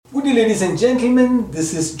evening, ladies and gentlemen.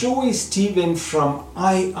 This is Joy Stephen from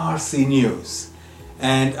IRC News,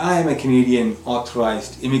 and I am a Canadian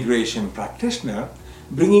authorized immigration practitioner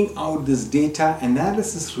bringing out this data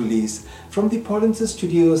analysis release from the Polinsys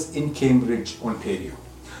Studios in Cambridge, Ontario.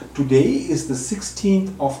 Today is the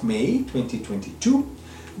 16th of May 2022.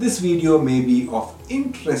 This video may be of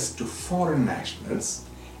interest to foreign nationals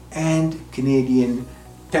and Canadian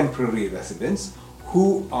temporary residents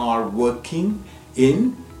who are working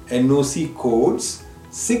in NOC codes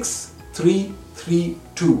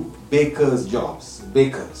 6332 bakers jobs,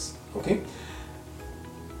 okay.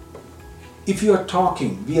 If we are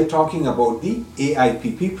talking about the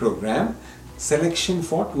AIPP program selection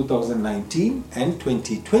for 2019 and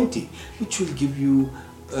 2020, which will give you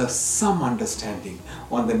some understanding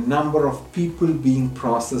on the number of people being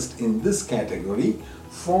processed in this category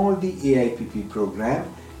for the AIPP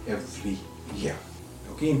program every year.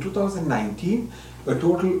 Okay, in 2019, a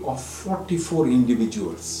total of 44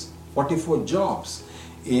 individuals, 44 jobs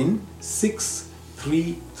in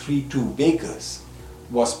 6332 bakers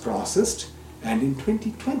was processed, and in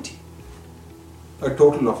 2020, a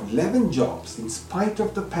total of 11 jobs in spite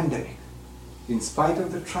of the pandemic, in spite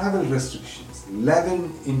of the travel restrictions,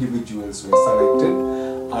 11 individuals were selected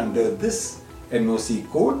under this NOC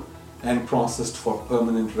code and processed for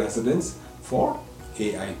permanent residence for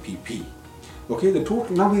AIPP. Okay,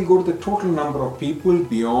 now we'll go to the total number of people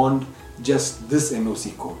beyond just this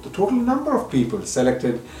NOC code. The total number of people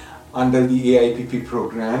selected under the AIPP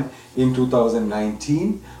program in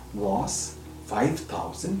 2019 was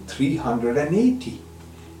 5,380.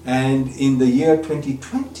 And in the year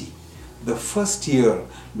 2020, the first year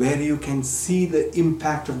where you can see the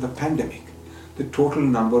impact of the pandemic, the total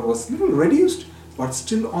number was a little reduced, but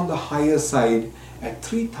still on the higher side at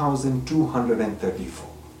 3,234.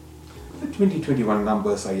 The 2021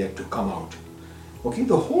 numbers are yet to come out. Okay,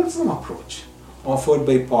 the wholesome approach offered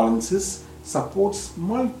by Polinsys supports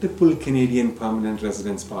multiple Canadian permanent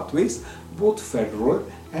residence pathways, both federal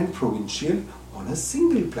and provincial, on a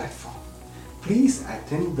single platform. Please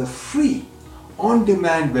attend the free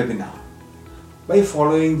on-demand webinar by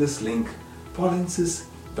following this link,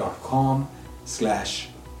 polinsys.com/p.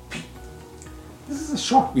 This is a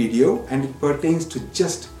short video and it pertains to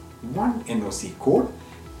just one NOC code.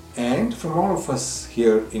 And from all of us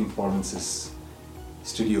here in Polinsys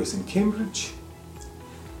Studios in Cambridge,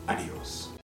 adios.